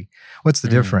ChatGPT. What's the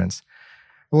difference?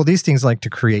 Well, these things like to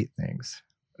create things,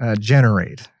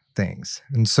 generate things.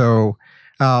 And so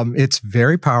it's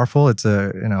very powerful. It's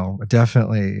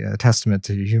definitely a testament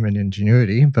to human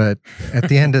ingenuity. But at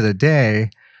the end of the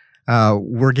day,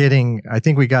 I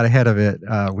think we got ahead of it.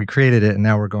 We created it, and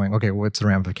now we're going, okay, what's the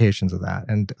ramifications of that?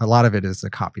 And a lot of it is the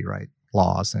copyright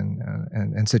laws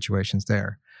and situations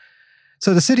there.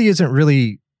 So the city isn't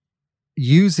really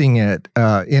using it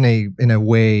in a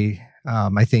way,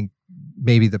 I think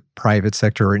maybe the private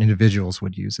sector or individuals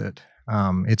would use it.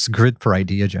 It's good for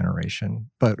idea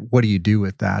generation, but what do you do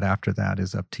with that after that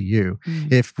is up to you.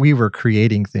 If we were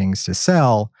creating things to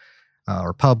sell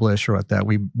or publish or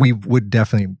we would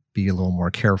definitely be a little more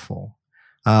careful.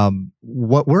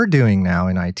 What we're doing now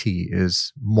in IT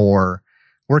is more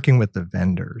working with the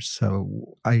vendors.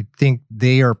 So I think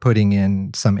they are putting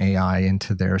in some AI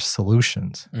into their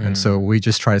solutions. And so we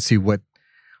just try to see what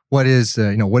is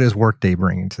Workday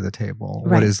bringing to the table?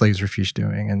 Right. What is Laserfish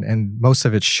doing? And most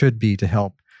of it should be to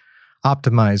help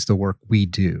optimize the work we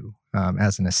do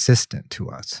as an assistant to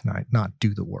us, not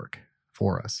do the work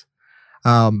for us.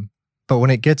 But when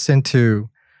it gets into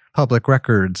public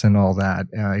records and all that,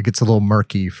 it gets a little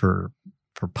murky for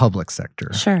public sector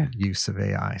use of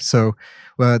AI. So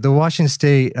the Washington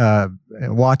State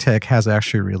WATEC has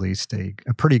actually released a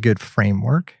pretty good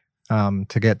framework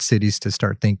to get cities to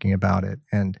start thinking about it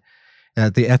and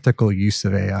the ethical use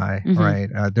of AI, right?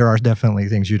 There are definitely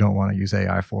things you don't want to use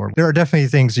AI for. There are definitely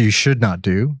things you should not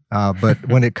do. But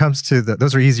when it comes to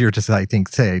those are easier to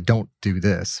say, don't do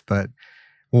this. But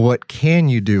what can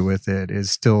you do with it is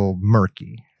still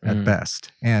murky at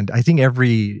best. And I think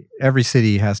every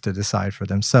city has to decide for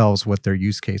themselves what their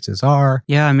use cases are.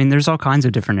 Yeah, I mean, there's all kinds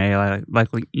of different AI, like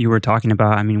you were talking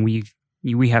about. I mean,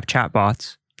 we have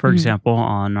chatbots, for example,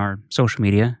 on our social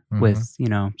media with,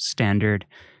 standard,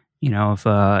 if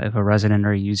a resident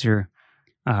or a user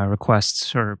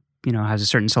requests or, has a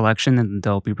certain selection, then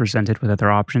they'll be presented with other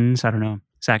options. I don't know.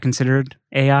 Is that considered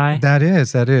AI? That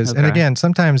is. Okay. And again,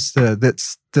 sometimes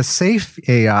the safe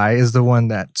AI is the one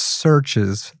that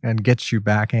searches and gets you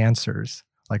back answers,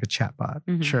 like a chatbot.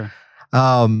 Sure.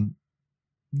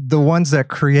 The ones that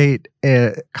create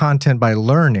content by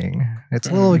learning, it's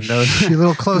a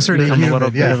little closer to human. A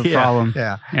little bit of a problem.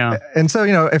 Yeah. And so,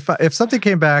 if something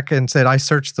came back and said, I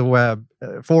searched the web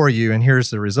for you and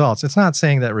here's the results, it's not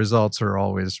saying that results are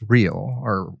always real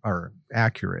or are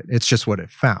accurate. It's just what it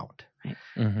found.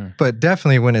 Right. But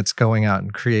definitely when it's going out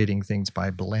and creating things by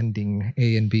blending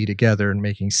A and B together and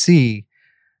making C,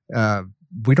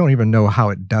 we don't even know how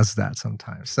it does that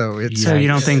sometimes. So you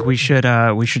don't think we should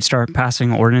start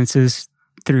passing ordinances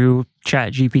through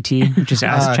ChatGPT? Just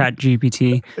ask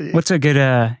ChatGPT, what's a good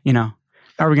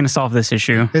How are we going to solve this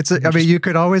issue? I mean, you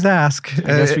could always ask. I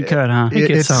guess we could, huh?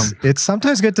 It's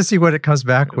sometimes good to see what it comes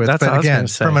back with. That's but again,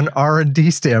 from an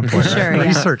R&D standpoint, Sure,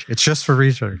 research. It's just for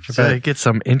research. So you get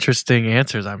some interesting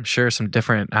answers. I'm sure some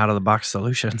different out of the box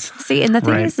solutions. See, and the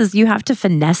thing is you have to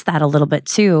finesse that a little bit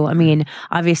too. I mean,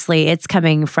 obviously, it's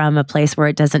coming from a place where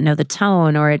it doesn't know the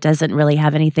tone or it doesn't really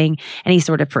have any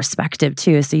sort of perspective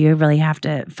too. So you really have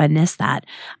to finesse that.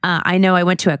 I know I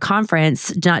went to a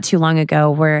conference not too long ago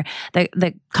where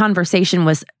the conversation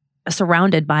was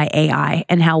surrounded by AI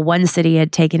and how one city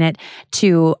had taken it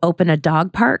to open a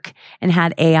dog park and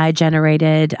had AI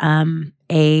generated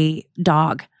a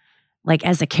dog like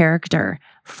as a character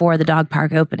for the dog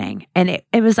park opening. And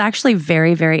it was actually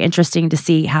very, very interesting to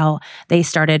see how they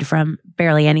started from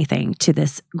barely anything to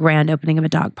this grand opening of a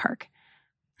dog park.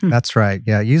 That's right.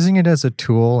 Yeah. Using it as a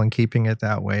tool and keeping it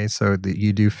that way so that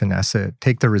you do finesse it,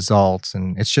 take the results,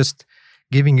 and it's just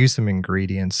giving you some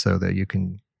ingredients so that you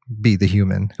can be the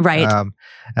human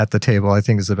at the table, I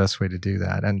think is the best way to do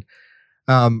that. And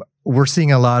we're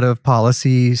seeing a lot of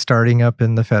policy starting up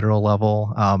in the federal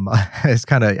level. It's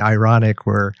kind of ironic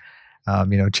where,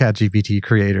 ChatGPT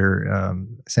creator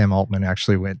Sam Altman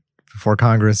actually went before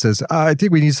Congress says, I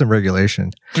think we need some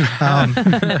regulation. It's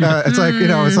like,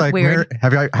 it's like,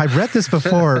 I read this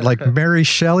before, like Mary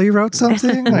Shelley wrote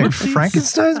something, like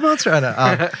Frankenstein's monster. I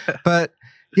know. But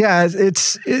yeah,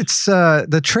 it's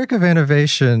the trick of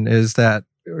innovation is that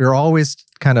we're always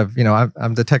kind of,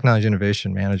 I'm the technology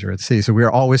innovation manager at the city. So we're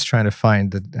always trying to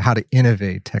find how to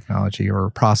innovate technology or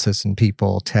process and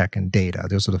people, tech and data.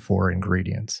 Those are the 4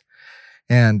 ingredients.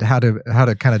 And how to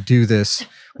kind of do this,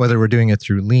 whether we're doing it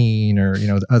through lean or,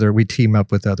 we team up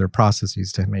with other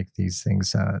processes to make these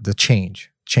things, the change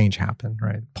happen,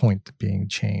 right? Point being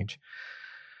change.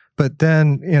 But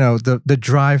then, the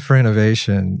drive for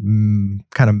innovation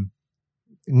kind of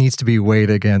needs to be weighed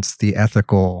against the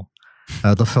ethical,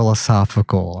 the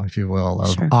philosophical, if you will,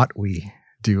 of ought we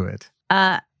do it?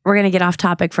 We're going to get off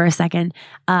topic for a second.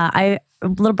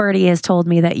 Little Birdie has told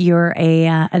me that you're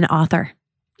an author.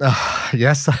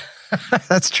 Yes,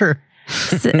 that's true.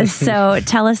 So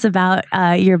tell us about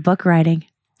your book writing.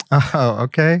 Oh,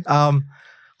 okay.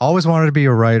 Always wanted to be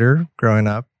a writer growing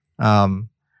up.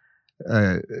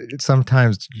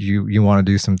 Sometimes you want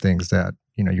to do some things that,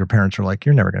 your parents are like,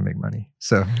 you're never going to make money.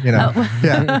 So,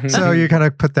 yeah. So you kind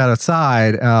of put that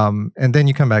aside and then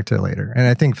you come back to it later. And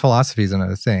I think philosophy is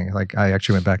another thing. Like I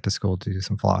actually went back to school to do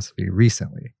some philosophy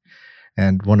recently.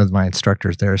 And one of my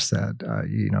instructors there said,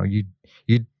 you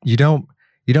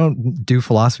don't do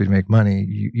philosophy to make money.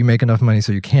 You make enough money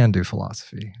so you can do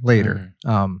philosophy later.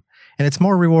 And it's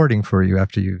more rewarding for you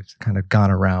after you've kind of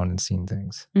gone around and seen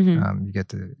things. You get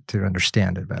to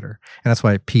understand it better. And that's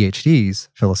why PhDs,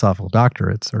 philosophical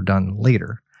doctorates, are done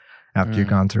later after you've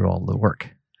gone through all the work.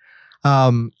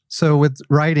 So with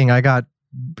writing, I got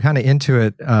kind of into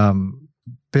it.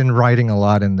 Been writing a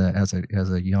lot as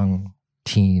a young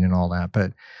teen and all that,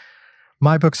 but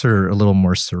my books are a little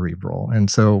more cerebral. And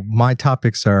so my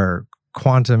topics are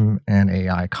quantum and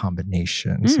AI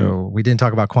combination. So we didn't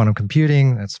talk about quantum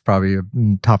computing. That's probably a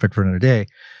topic for another day,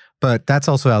 but that's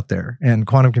also out there. And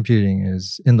quantum computing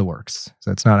is in the works.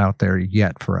 So it's not out there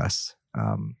yet for us.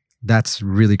 That's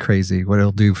really crazy what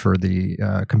it'll do for the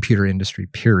computer industry,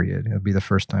 period. It'll be the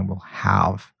first time we'll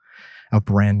have a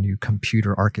brand new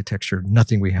computer architecture.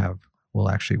 Nothing we have will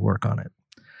actually work on it.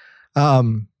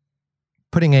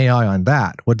 Putting AI on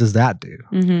that, what does that do?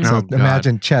 So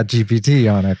imagine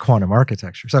ChatGPT on a quantum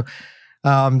architecture. So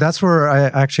that's where I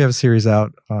actually have a series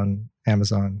out on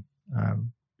Amazon,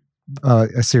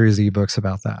 a series of ebooks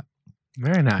about that.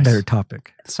 Very nice. Their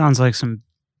topic. Sounds like some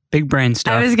big brain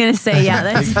stuff. I was going to say, yeah,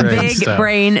 that's big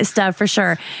brain stuff for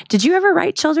sure. Did you ever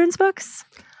write children's books?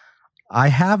 I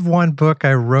have one book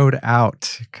I wrote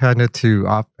out kind of to,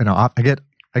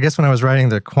 I guess when I was writing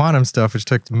the quantum stuff, which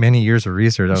took many years of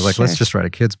research, I was like, let's just write a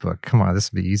kid's book. Come on,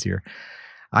 this would be easier.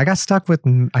 I got stuck with,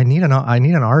 I need an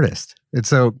artist. And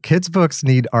so kids' books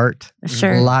need art.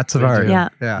 Lots of art.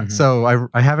 Yeah. So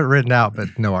I have it written out, but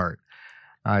no art.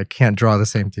 I can't draw the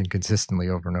same thing consistently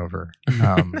over and over.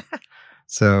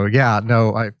 So yeah,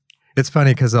 no, it's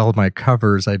funny because all of my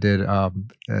covers I did, working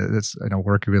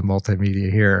with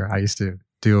multimedia here, I used to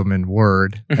do them in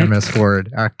Word, MS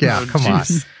Word. Come on.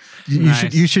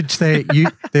 You should say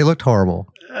they looked horrible.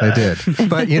 They did.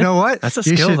 But you know what? That's a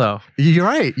skill though. You're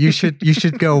right. You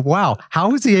should go, wow,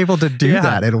 how was he able to do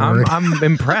that in Word? I'm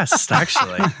impressed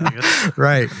actually.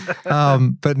 Right.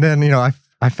 But then,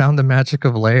 I found the magic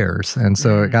of layers and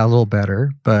so it got a little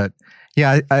better. But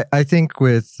yeah, I think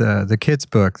with the kids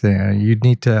book, you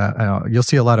need to, you'll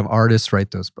see a lot of artists write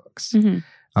those books.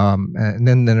 And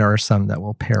then there are some that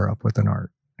will pair up with an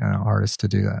artist to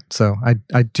do that. So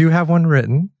I do have one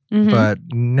written, but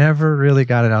never really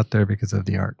got it out there because of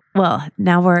the art. Well,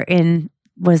 now we're in,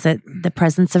 was it the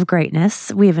presence of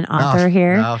greatness? We have an author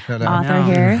here.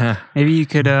 Here. Maybe you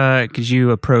could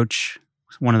you approach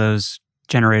one of those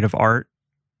generative art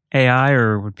AI,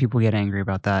 or would people get angry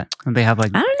about that? Would they have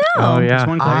like, I don't know. Oh, yeah. There's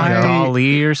one called like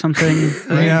DALL-E or something.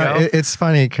 It's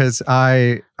funny because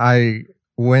I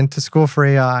went to school for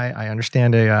AI. I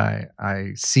understand AI.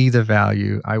 I see the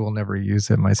value. I will never use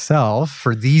it myself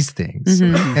for these things.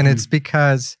 And it's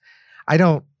because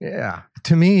to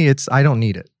me, I don't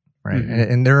need it. Right.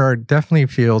 And there are definitely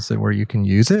fields where you can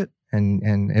use it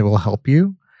and it will help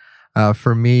you.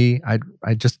 For me,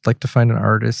 I'd just like to find an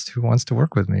artist who wants to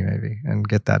work with me maybe and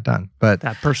get that done. But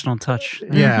that personal touch.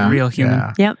 Yeah. Real human.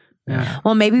 Yeah. Yep. Yeah.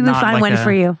 Well, maybe we find one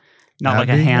for you. Not like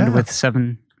a hand with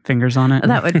 7 fingers on it.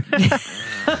 That would.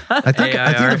 I think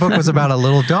the book was about a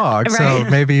little dog, so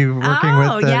maybe working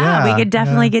with. We could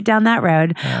definitely get down that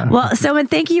road. Well, Somen,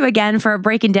 thank you again for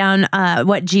breaking down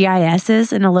what GIS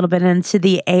is and a little bit into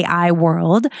the AI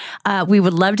world. We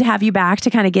would love to have you back to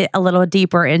kind of get a little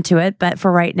deeper into it, but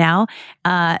for right now,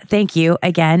 thank you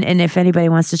again. And if anybody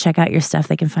wants to check out your stuff,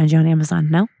 they can find you on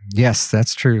Amazon. No? Yes,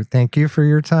 that's true. Thank you for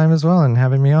your time as well and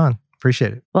having me on.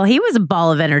 Appreciate it. Well, he was a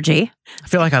ball of energy. I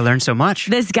feel like I learned so much.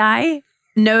 This guy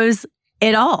knows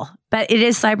it all, but it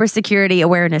is Cybersecurity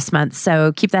Awareness Month,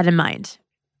 so keep that in mind.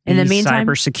 In the meantime,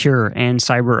 cyber secure and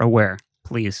cyber aware,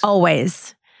 please.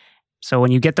 Always. So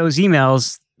when you get those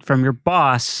emails from your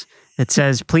boss that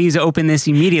says, please open this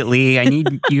immediately, I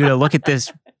need you to look at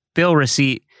this bill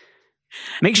receipt,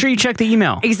 make sure you check the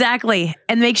email. Exactly.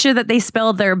 And make sure that they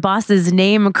spelled their boss's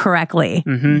name correctly,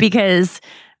 because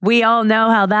we all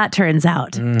know how that turns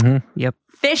out. Yep.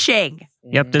 Phishing.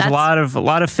 Yep, there's a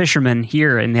lot of fishermen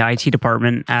here in the IT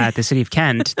department at the city of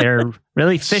Kent. They're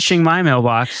really fishing my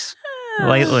mailbox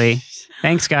lately.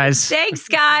 Thanks, guys. Thanks,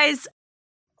 guys.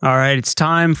 All right, it's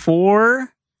time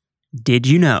for Did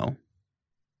You Know?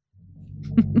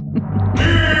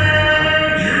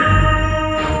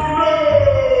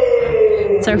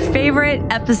 It's our favorite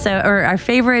episode, or our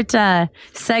favorite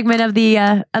segment of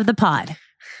the pod.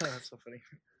 That's so funny.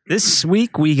 This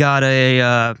week we got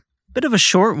a bit of a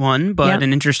short one, but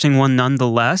an interesting one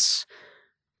nonetheless.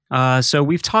 So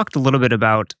we've talked a little bit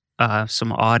about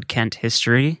some odd Kent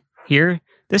history here.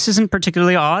 This isn't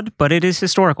particularly odd, but it is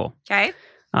historical. Okay.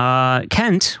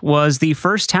 Kent was the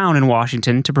first town in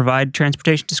Washington to provide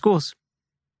transportation to schools.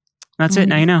 That's it.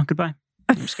 Now you know. Goodbye.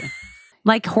 I'm just kidding.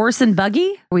 Like horse and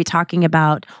buggy? Are we talking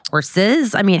about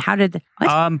horses? I mean, how did...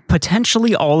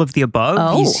 Potentially all of the above.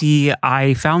 Oh. You see,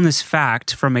 I found this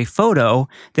fact from a photo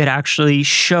that actually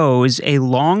shows a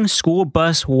long school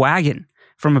bus wagon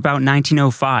from about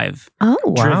 1905. Oh,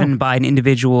 wow. Driven by an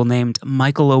individual named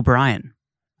Michael O'Brien.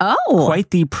 Oh.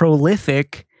 Quite the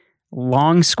prolific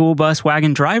long school bus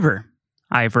wagon driver,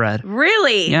 I've read.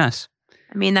 Really? Yes.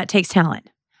 I mean, that takes talent.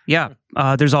 Yeah.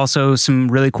 There's also some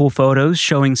really cool photos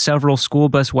showing several school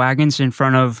bus wagons in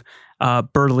front of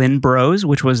Berlin Bros,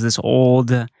 which was this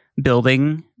old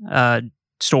building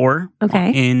store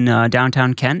in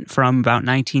downtown Kent from about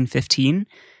 1915.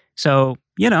 So,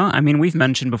 I mean, we've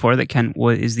mentioned before that Kent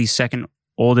is the second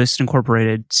oldest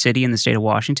incorporated city in the state of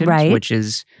Washington, which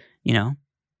is,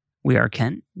 we are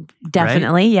Kent.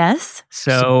 Definitely, right? Yes.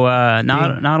 So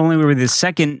not only were we the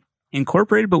second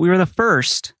incorporated, but we were the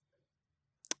first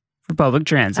for public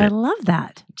transit. I love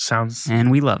that. And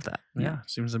we love that. Yeah,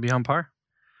 seems to be on par.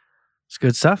 It's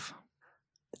good stuff.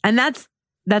 And that's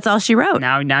all she wrote.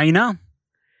 Now you know.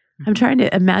 I'm trying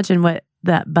to imagine what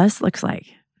that bus looks like.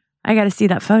 I got to see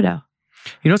that photo.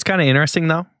 You know what's kind of interesting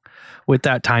though, with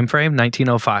that time frame,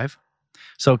 1905.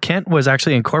 So Kent was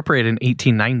actually incorporated in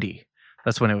 1890.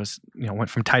 That's when it was, went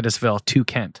from Titusville to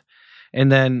Kent,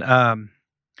 and then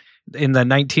in the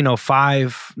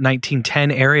 1905,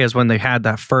 1910 areas when they had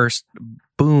that first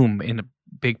boom in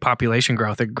big population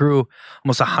growth, it grew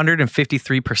almost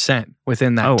 153%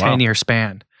 within that 10-year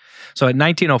span. So at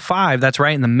 1905, that's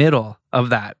right in the middle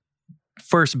of that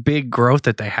first big growth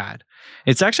that they had.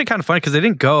 It's actually kind of funny because they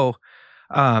didn't go,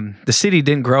 the city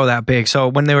didn't grow that big. So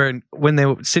when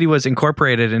the city was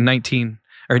incorporated in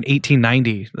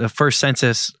 1890, the first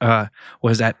census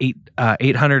was at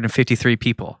 853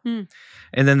 people.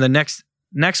 And then the next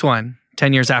one,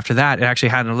 10 years after that, it actually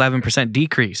had an 11%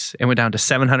 decrease. It went down to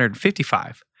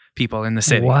 755 people in the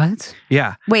city. What?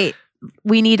 Yeah. Wait,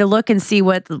 we need to look and see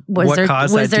what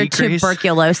caused was there decrease?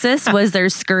 Tuberculosis? Was there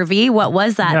scurvy? What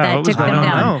was that that took them down?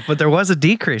 I don't know, but there was a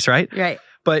decrease, right? Right.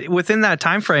 But within that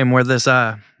time frame where this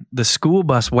the school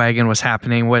bus wagon was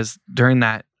happening was during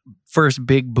that first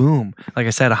big boom. Like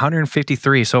I said,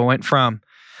 153. So it went from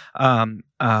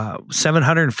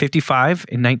 755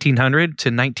 in 1900 to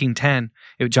 1910.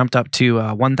 It jumped up to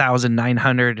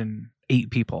 1,908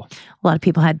 people. A lot of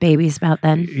people had babies about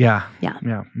then. Yeah.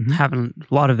 Mm-hmm. Having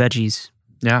a lot of veggies.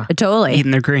 Yeah. Totally.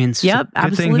 Eating their greens. Yep,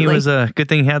 absolutely. Good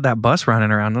thing he had that bus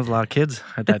running around. There was a lot of kids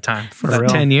at that time. For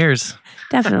about 10 years.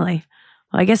 Definitely.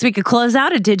 Well, I guess we could close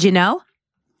out at Did You Know?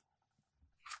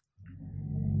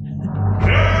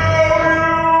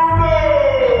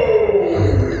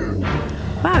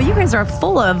 Wow, you guys are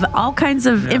full of all kinds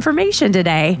of information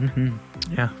today. Mm-hmm.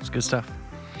 Yeah, it's good stuff.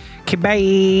 Okay,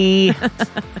 bye.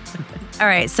 All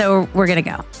right, so we're going to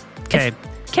go. Okay.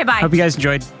 Okay, bye. Hope you guys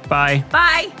enjoyed. Bye.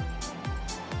 Bye.